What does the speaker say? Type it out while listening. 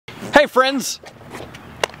Hey friends!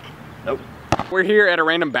 Nope. We're here at a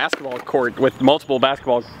random basketball court with multiple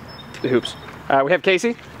basketball hoops. We have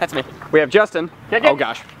Casey. That's me. We have Justin. Yeah. Oh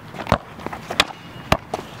gosh.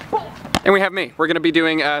 And we have me. We're gonna be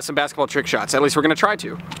doing some basketball trick shots. At least we're gonna try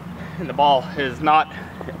to. And the ball is not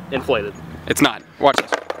inflated. It's not. Watch this.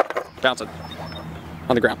 Bounce it.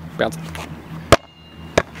 On the ground. Bounce it.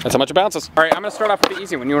 That's how much it bounces. All right, I'm gonna start off with the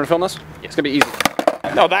easy one. You wanna film this? Yeah. It's gonna be easy.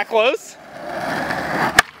 No, that close?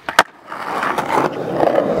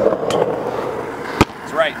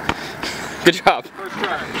 That's right. Good job. First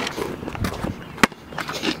try.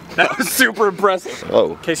 That was super impressive.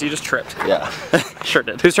 Oh. Casey, you just tripped. Yeah. Sure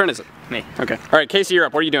did. Whose turn is it? Me. Okay. All right, Casey, you're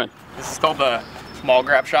up. What are you doing? This is called the mall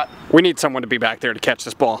grab shot. We need someone to be back there to catch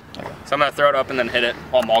this ball. So I'm gonna throw it up and then hit it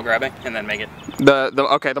while mall grabbing and then make it.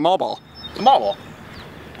 The mall ball. The mall ball.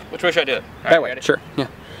 Which way should I do it? That way. Sure. Yeah.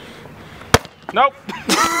 Nope.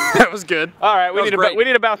 That was good. All right, we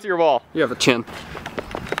need to bounce your ball. You have a chin.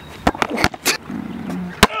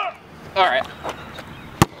 All right.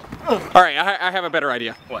 All right, I have a better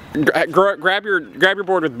idea. What? Grab your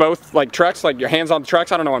board with both like trucks, like your hands on the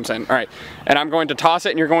trucks. I don't know what I'm saying. All right, and I'm going to toss it,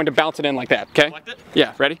 and you're going to bounce it in like that. Okay? Select it?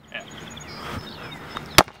 Yeah. Ready? Yeah.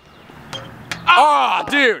 Oh,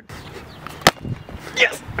 dude!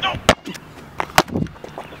 Yes. No.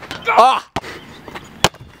 Ah!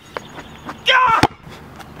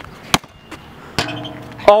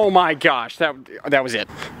 Oh my gosh, that was it.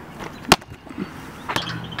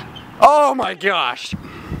 Oh my gosh.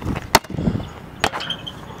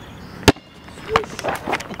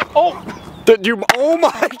 Oh. Oh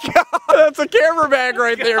my god, that's a camera bag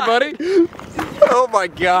right there, buddy. Oh my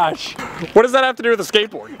gosh. What does that have to do with a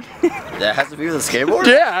skateboard? That has to be with a skateboard?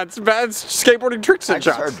 Yeah, it's skateboarding tricks and I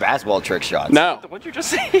just shots. heard basketball trick shots. No. What'd you just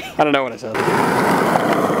say? I don't know what I said.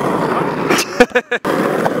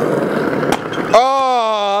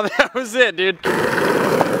 Oh, that was it, dude.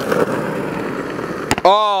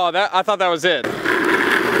 Oh, I thought that was it.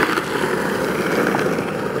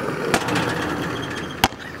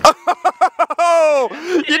 Oh,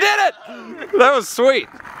 you did it! That was sweet.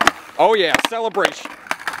 Oh yeah, celebration.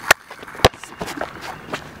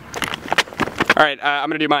 All right, I'm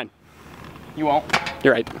gonna do mine. You won't.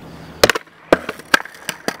 You're right.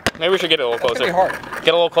 Maybe we should get it a little closer. It's gonna be hard.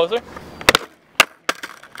 Get a little closer.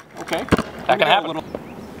 Okay. That can happen.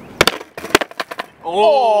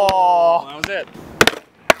 Oh, that was it.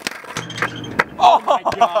 Oh my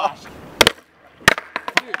gosh.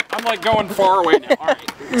 Dude, I'm like going far away now. All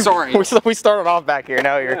right. Sorry. We started off back here.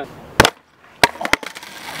 Now you're. Yeah.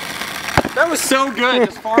 That was so good,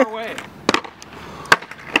 just far away.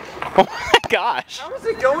 Oh my gosh. How is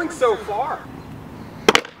it going so far?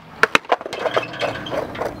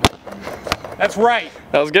 That's right.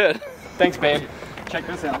 That was good. Thanks, babe. Check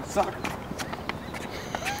this out. Suck.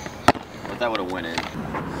 But that would have went in.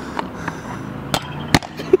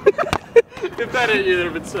 If that hit you, that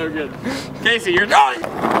would have been so good. Casey, you're done.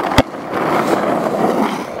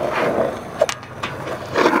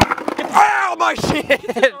 Ow, my shin!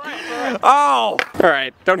 Right. Oh! All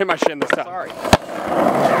right, don't hit my shin this time. Sorry.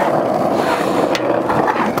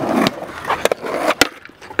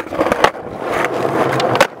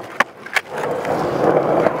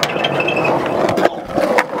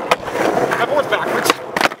 My board's backwards.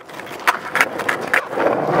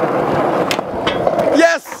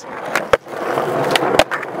 Yes!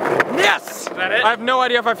 Yes! Is that it? I have no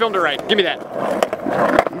idea if I filmed it right. Give me that.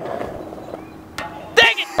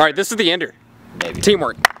 Dang it! All right, this is the ender. Maybe.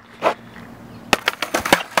 Teamwork.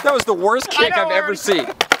 That was the worst kick I've ever seen.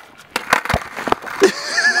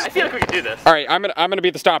 I feel like we can do this. All right, I'm gonna be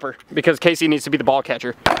the stopper because Casey needs to be the ball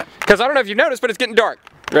catcher. Because I don't know if you noticed, but it's getting dark.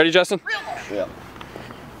 Ready, Justin? Yeah.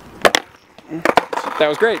 That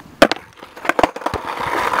was great.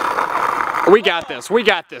 We got this. We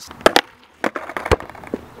got this.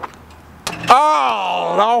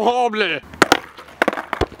 Oh, no hoble.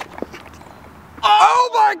 Oh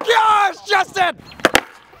my gosh, Justin!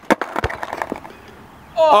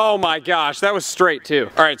 Oh my gosh, that was straight too.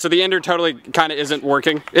 All right, so the ender totally kind of isn't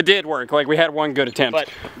working. It did work, like we had one good attempt. But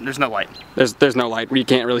there's no light. There's no light. You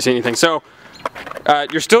can't really see anything. So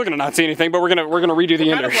you're still gonna not see anything, but we're gonna redo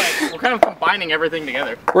the ender. We're kind of combining everything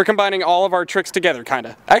together. We're combining all of our tricks together,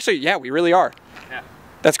 kinda. Actually, yeah, we really are. Yeah.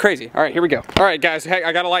 That's crazy. All right, here we go. All right, guys, hey,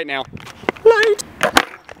 I got a light now. Light.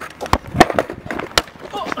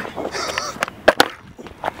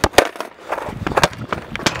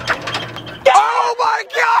 Oh my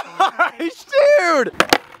gosh, dude!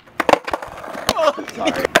 Oh,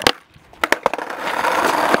 sorry.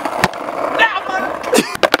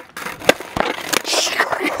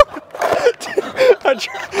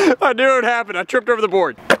 I knew it would happen. I tripped over the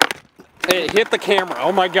board. It hit the camera.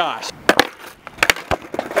 Oh my gosh.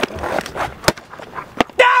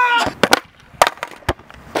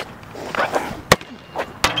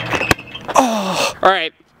 Oh. All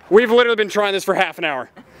right, we've literally been trying this for half an hour.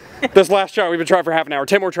 This last shot we've been trying for half an hour.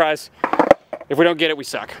 10 more tries. If we don't get it, we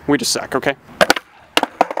suck. We just suck, okay?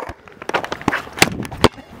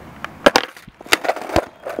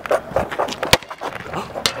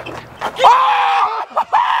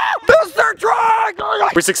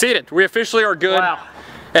 We succeeded. We officially are good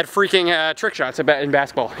at freaking trick shots in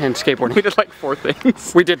basketball and skateboarding. We did like 4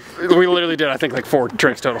 things. We literally did, I think, like 4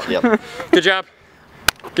 tricks total. Yep. Good job.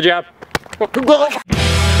 Good job.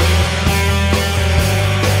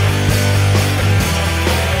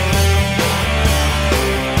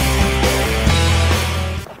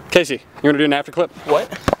 Casey, you want to do an after clip?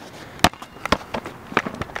 What?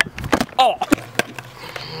 Oh!